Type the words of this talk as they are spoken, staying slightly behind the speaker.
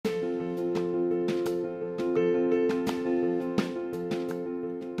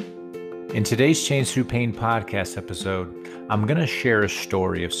In today's Change Through Pain podcast episode, I'm going to share a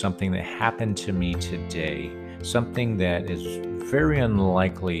story of something that happened to me today, something that is very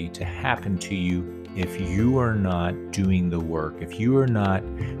unlikely to happen to you if you are not doing the work, if you are not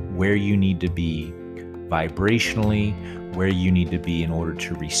where you need to be vibrationally, where you need to be in order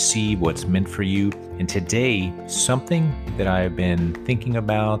to receive what's meant for you. And today, something that I have been thinking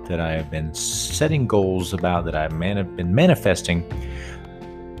about, that I have been setting goals about, that I've been manifesting,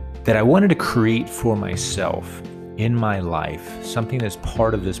 that I wanted to create for myself in my life, something that's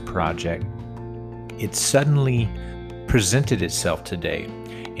part of this project. It suddenly presented itself today,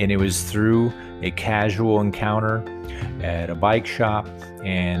 and it was through a casual encounter at a bike shop.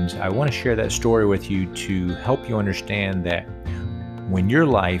 And I want to share that story with you to help you understand that when your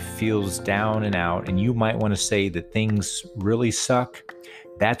life feels down and out and you might want to say that things really suck,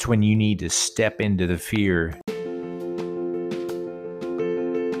 that's when you need to step into the fear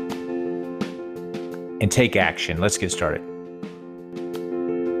and take action. Let's get started.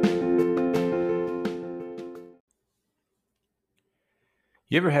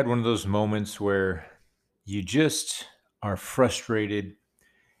 You ever had one of those moments where you just are frustrated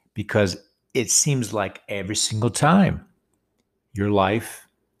because it seems like every single time your life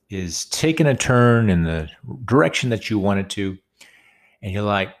is taking a turn in the direction that you want it to, and you're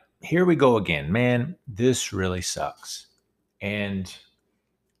like, here we go again, man, this really sucks. And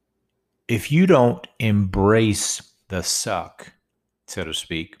if you don't embrace the suck, so to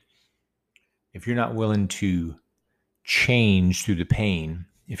speak, if you're not willing to change through the pain,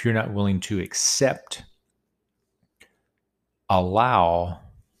 if you're not willing to accept, allow,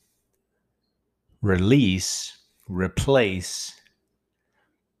 release, replace,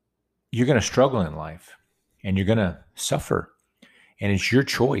 you're going to struggle in life and you're going to suffer. And it's your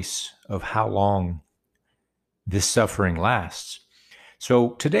choice of how long this suffering lasts.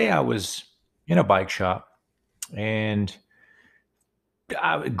 So today I was in a bike shop and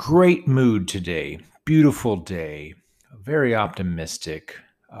great mood today, beautiful day, very optimistic,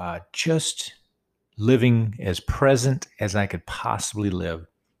 just living as present as I could possibly live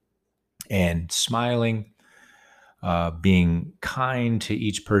and smiling, being kind to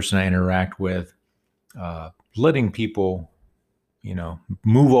each person I interact with, letting people,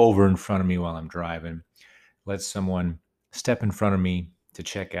 move over in front of me while I'm driving, let someone step in front of me to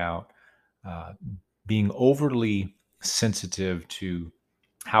check out, being overly sensitive to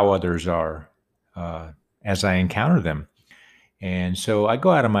how others are as I encounter them. And so I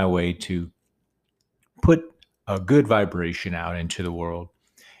go out of my way to put a good vibration out into the world.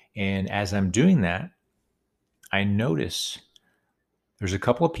 And as I'm doing that, I notice there's a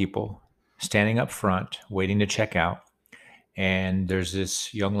couple of people standing up front waiting to check out. And there's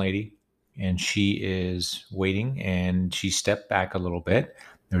this young lady, and she is waiting, and she stepped back a little bit.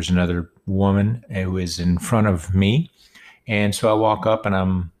 There's another woman who is in front of me. And so I walk up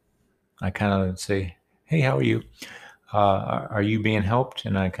and I kind of say, hey, how are you? Are you being helped?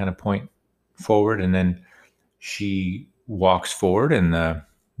 And I kind of point forward, and then she walks forward, and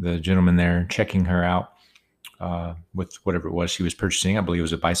the gentleman there checking her out with whatever it was she was purchasing, I believe it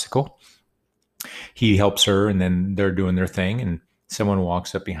was a bicycle. He helps her, and then they're doing their thing, and someone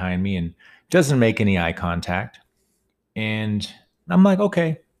walks up behind me and doesn't make any eye contact. And I'm like,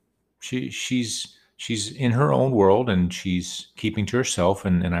 okay, she's in her own world, and she's keeping to herself,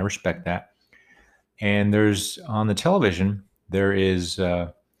 and I respect that. And there's on the television, there is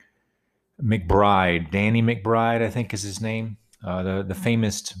McBride, Danny McBride, I think is his name, the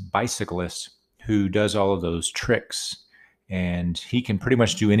famous bicyclist who does all of those tricks. And he can pretty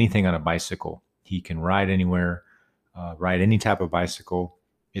much do anything on a bicycle. He can ride anywhere, ride any type of bicycle.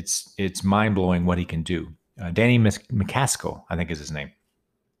 It's mind-blowing what he can do. Danny McCaskill, I think is his name.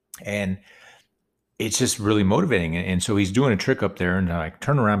 And it's just really motivating. And so he's doing a trick up there, and I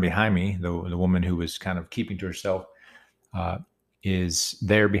turn around behind me. The woman who was kind of keeping to herself is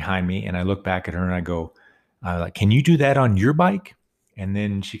there behind me. And I look back at her and I go, like, can you do that on your bike? And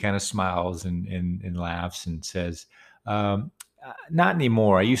then she kind of smiles and laughs and says, not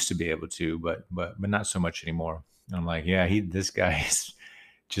anymore. I used to be able to, but not so much anymore. And I'm like, yeah, this guy is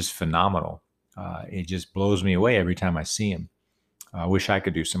just phenomenal. It just blows me away every time I see him. I wish I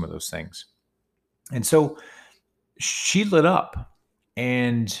could do some of those things. And so she lit up,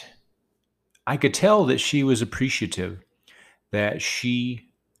 and I could tell that she was appreciative, that she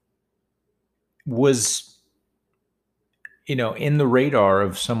was, in the radar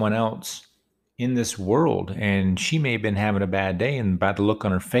of someone else in this world. And she may have been having a bad day, and by the look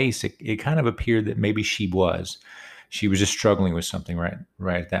on her face, it kind of appeared that maybe she was just struggling with something right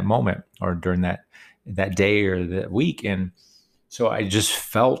at that moment, or during that day or that week. And So I just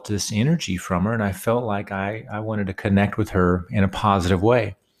felt this energy from her, and I felt like I wanted to connect with her in a positive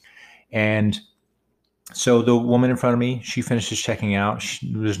way. And so the woman in front of me, she finishes checking out.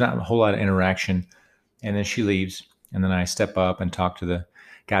 There's not a whole lot of interaction. And then she leaves. And then I step up and talk to the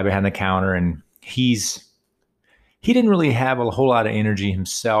guy behind the counter. And he didn't really have a whole lot of energy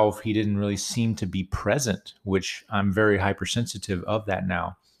himself. He didn't really seem to be present, which I'm very hypersensitive of that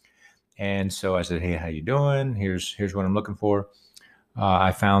now. And so I said, "Hey, how you doing? Here's what I'm looking for.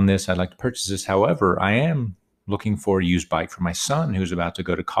 I found this. I'd like to purchase this. However, I am looking for a used bike for my son who's about to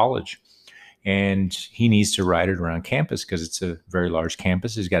go to college, and he needs to ride it around campus because it's a very large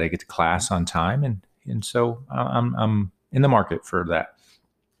campus. He's got to get to class on time, and so I'm in the market for that.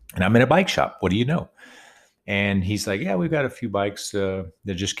 And I'm in a bike shop. What do you know?" And he's like, "Yeah, we've got a few bikes that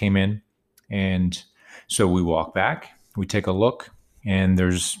just came in." And so we walk back, we take a look, and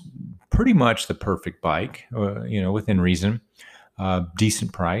there's pretty much the perfect bike, within reason,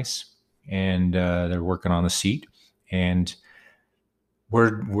 decent price, and they're working on the seat. And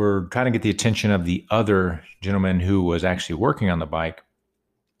we're trying to get the attention of the other gentleman who was actually working on the bike.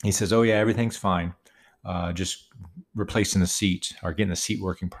 He says, "Oh yeah, everything's fine. Just replacing the seat or getting the seat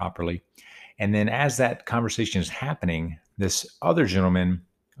working properly." And then as that conversation is happening, this other gentleman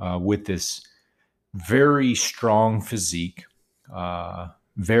with this very strong physique,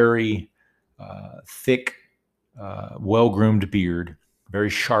 very thick, well-groomed beard, very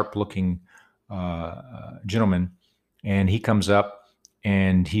sharp-looking gentleman, and he comes up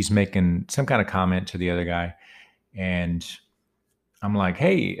and he's making some kind of comment to the other guy. And I'm like,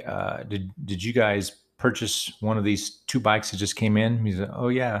 "Hey, did you guys purchase one of these two bikes that just came in?" He's like, "Oh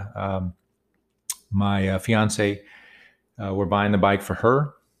yeah, my fiance, we're buying the bike for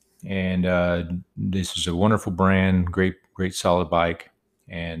her, and this is a wonderful brand, great solid bike,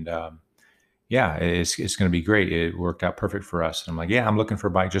 and yeah, it's going to be great. It worked out perfect for us." And I'm like, "Yeah, I'm looking for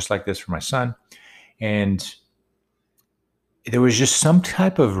a bike just like this for my son." And there was just some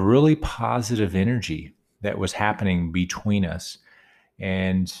type of really positive energy that was happening between us.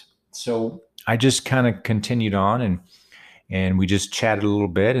 And so I just kind of continued on, and we just chatted a little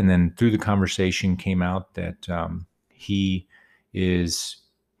bit. And then through the conversation came out that he is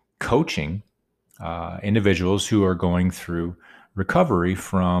coaching individuals who are going through recovery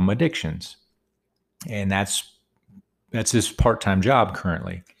from addictions. And that's his part-time job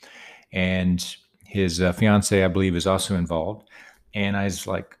currently. And his fiance, I believe, is also involved. And I was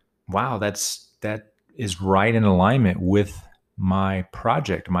like, wow, that is right in alignment with my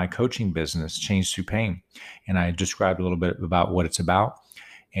project, my coaching business, Change Through Pain. And I described a little bit about what it's about.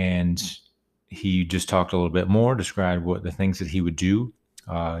 And he just talked a little bit more, described what the things that he would do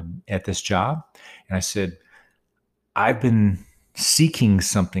at this job. And I said, "I've been seeking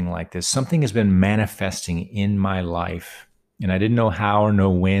something like this. Something has been manifesting in my life. And I didn't know how or know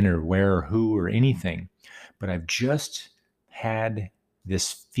when or where or who or anything. But I've just had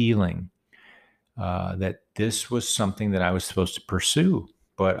this feeling that this was something that I was supposed to pursue,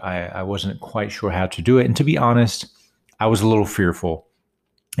 but I wasn't quite sure how to do it. And to be honest, I was a little fearful,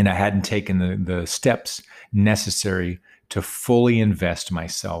 and I hadn't taken the steps necessary to fully invest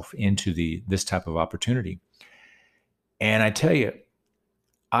myself into this type of opportunity." And I tell you,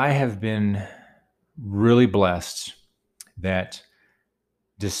 I have been really blessed that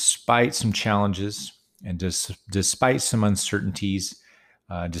despite some challenges and despite some uncertainties,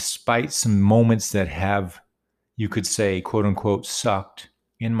 despite some moments that have, you could say, quote unquote, sucked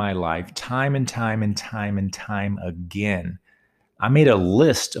in my life, time and time and time and time again, I made a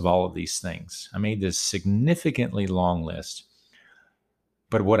list of all of these things. I made this significantly long list.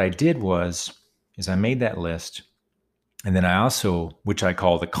 But what I did is I made that list, and then I also, which I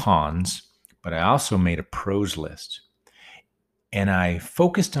call the cons, but I also made a pros list. And I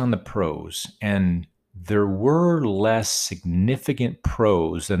focused on the pros, and there were less significant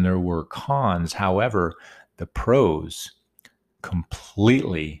pros than there were cons. However, the pros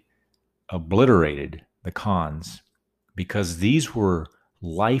completely obliterated the cons, because these were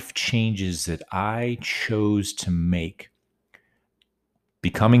life changes that I chose to make.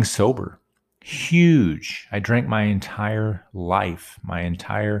 Becoming sober, huge. I drank my entire life,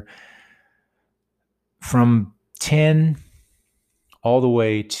 from 10 all the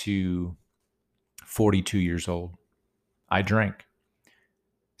way to 42 years old. I drank,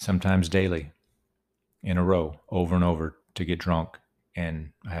 sometimes daily, in a row, over and over, to get drunk.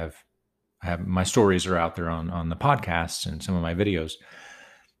 And I have my stories are out there on the podcasts and some of my videos.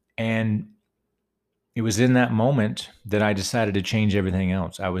 And it was in that moment that I decided to change everything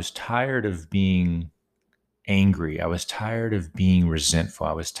else. I was tired of being angry. I was tired of being resentful.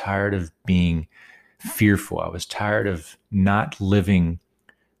 I was tired of being fearful. I was tired of not living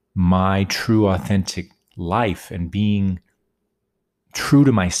my true, authentic life and being true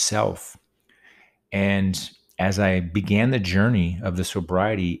to myself. And as I began the journey of the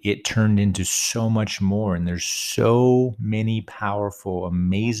sobriety, it turned into so much more. And there's so many powerful,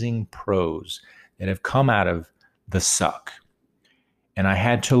 amazing pros that have come out of the suck. And I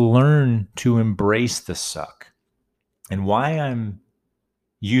had to learn to embrace the suck. And why I'm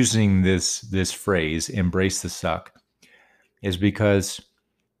using this phrase, embrace the suck, is because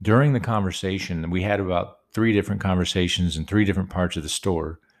during the conversation, we had about 3 different conversations in 3 different parts of the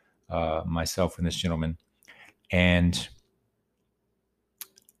store, myself and this gentleman. And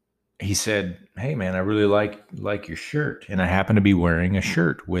he said, "Hey man, I really like your shirt." And I happen to be wearing a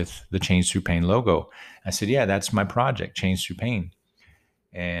shirt with the Change Through Pain logo. I said, "Yeah, that's my project, Change Through Pain."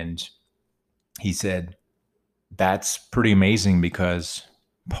 And he said, "That's pretty amazing, because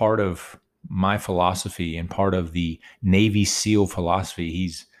part of my philosophy and part of the Navy SEAL philosophy,"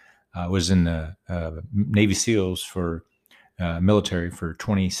 he's was in the Navy SEALs for military for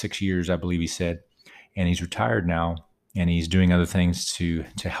 26 years, I believe he said, and he's retired now, and he's doing other things to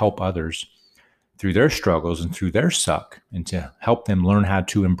help others through their struggles and through their suck, and to help them learn how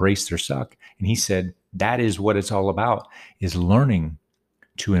to embrace their suck. And he said that is what it's all about, is learning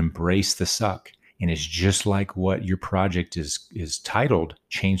to embrace the suck. And it's just like what your project is titled,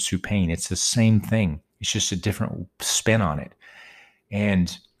 Change Through Pain. It's the same thing. It's just a different spin on it.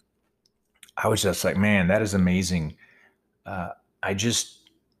 And I was just like, man, that is amazing. I just,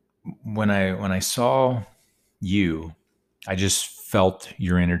 when I saw you, I just felt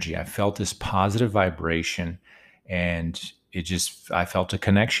your energy. I felt this positive vibration, and I felt a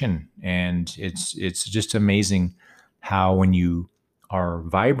connection. And it's just amazing how, when you are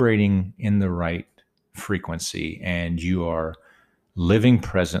vibrating in the right frequency and you are living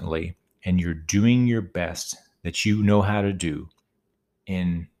presently and you're doing your best that you know how to do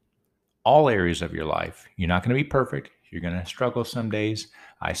in all areas of your life. You're not going to be perfect. You're going to struggle some days.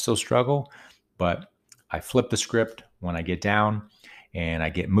 I still struggle, but I flip the script when I get down and I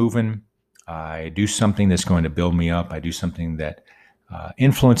get moving. I do something that's going to build me up. I do something that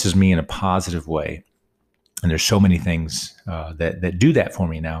influences me in a positive way. And there's so many things that do that for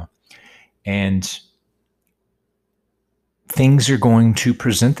me now. And things are going to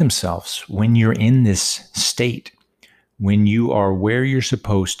present themselves when you're in this state, when you are where you're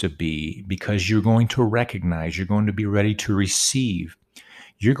supposed to be, because you're going to recognize, you're going to be ready to receive,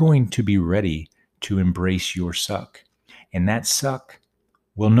 you're going to be ready to embrace your suck. And that suck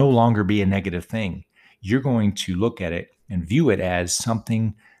will no longer be a negative thing. You're going to look at it and view it as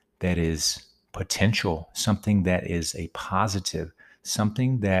something that is potential, something that is a positive,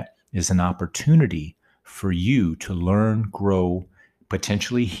 something that is an opportunity for you to learn, grow,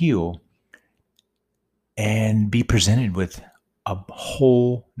 potentially heal, and be presented with a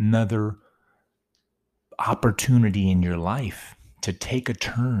whole nother opportunity in your life to take a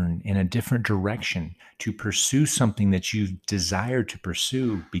turn in a different direction, to pursue something that you desire to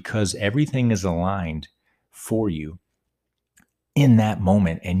pursue, because everything is aligned for you in that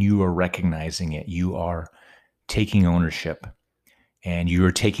moment, and you are recognizing it. You are taking ownership and you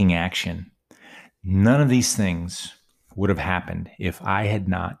are taking action. None of these things would have happened if I had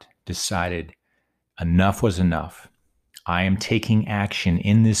not decided enough was enough. I am taking action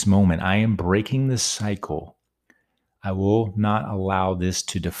in this moment. I am breaking the cycle. I will not allow this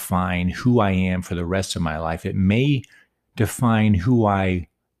to define who I am for the rest of my life. It may define who I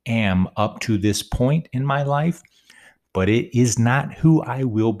am up to this point in my life, but it is not who I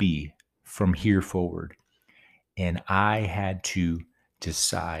will be from here forward. And I had to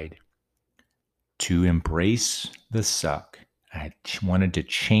decide to embrace the suck. I wanted to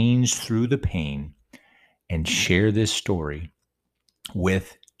change through the pain and share this story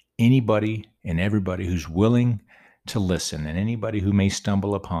with anybody and everybody who's willing to listen, and anybody who may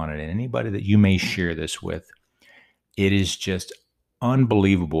stumble upon it, and anybody that you may share this with. It is just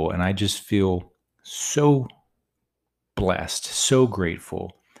unbelievable. And I just feel so blessed, so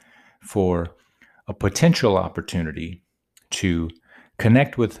grateful for a potential opportunity to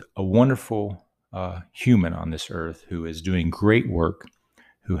connect with a wonderful human on this earth who is doing great work,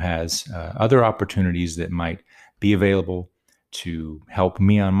 who has other opportunities that might be available to help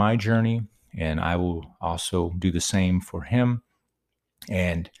me on my journey. And I will also do the same for him.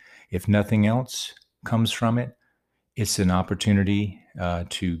 And if nothing else comes from it, it's an opportunity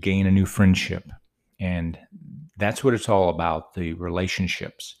to gain a new friendship. And that's what it's all about, the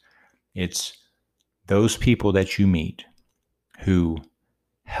relationships. It's those people that you meet who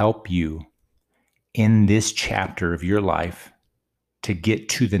help you in this chapter of your life to get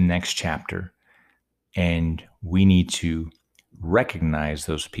to the next chapter. And we need to recognize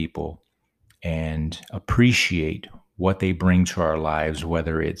those people and appreciate what they bring to our lives,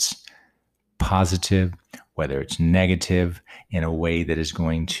 whether it's positive, whether it's negative, in a way that is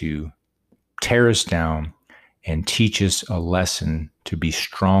going to tear us down and teach us a lesson to be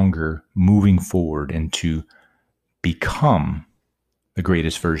stronger moving forward and to become the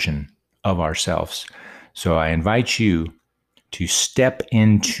greatest version of ourselves. So I invite you to step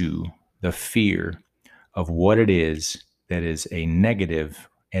into the fear of what it is that is a negative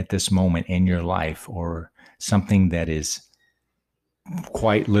at this moment in your life, or something that is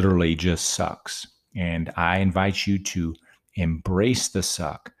quite literally just sucks. And I invite you to embrace the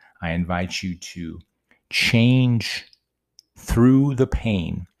suck. I invite you to change through the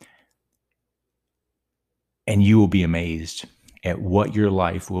pain, and you will be amazed at what your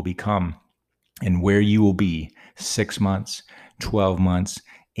life will become and where you will be 6 months, 12 months,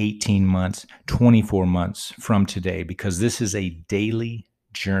 18 months, 24 months from today, because this is a daily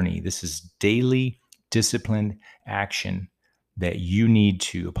journey. This is daily disciplined action that you need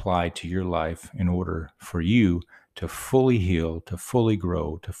to apply to your life in order for you to fully heal, to fully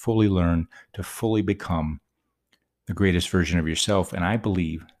grow, to fully learn, to fully become the greatest version of yourself. And I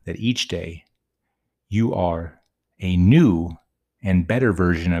believe that each day you are a new and better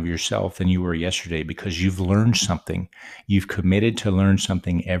version of yourself than you were yesterday, because you've learned something. You've committed to learn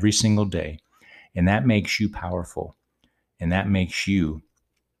something every single day. And that makes you powerful. And that makes you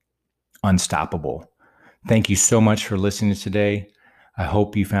unstoppable. Thank you so much for listening today. I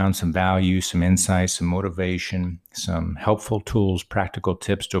hope you found some value, some insight, some motivation, some helpful tools, practical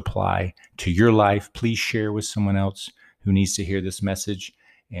tips to apply to your life. Please share with someone else who needs to hear this message.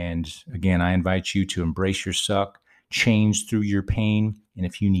 And again, I invite you to embrace your suck, change through your pain. And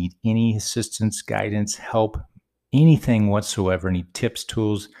if you need any assistance, guidance, help, anything whatsoever, any tips,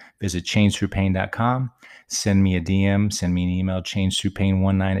 tools, visit changethroughpain.com. Send me a DM, send me an email,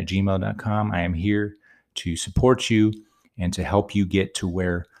 changethroughpain19@gmail.com. I am here to support you and to help you get to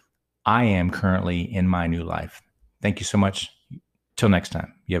where I am currently in my new life. Thank you so much. Till next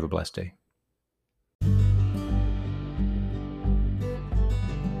time, you have a blessed day.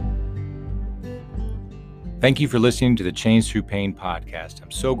 Thank you for listening to the Change Through Pain podcast.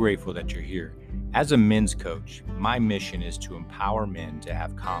 I'm so grateful that you're here. As a men's coach, my mission is to empower men to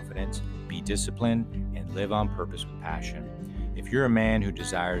have confidence, be disciplined, and live on purpose with passion. If you're a man who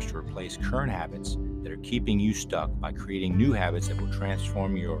desires to replace current habits that are keeping you stuck by creating new habits that will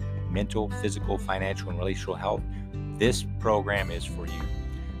transform your mental, physical, financial, and relational health, this program is for you.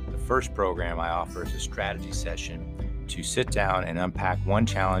 The first program I offer is a strategy session to sit down and unpack one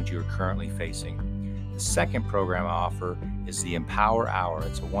challenge you are currently facing. The second program I offer is the Empower Hour.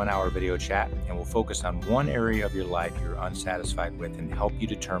 It's a 1-hour video chat and will focus on one area of your life you're unsatisfied with and help you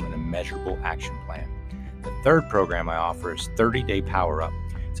determine a measurable action plan. The third program I offer is 30-Day Power Up.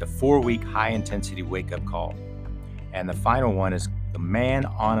 It's a 4-week high-intensity wake-up call. And the final one is the Man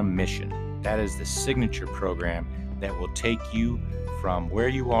on a Mission. That is the signature program that will take you from where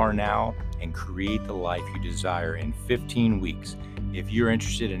you are now and create the life you desire in 15 weeks. If you're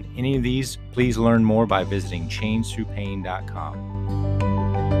interested in any of these, please learn more by visiting changethroughpain.com.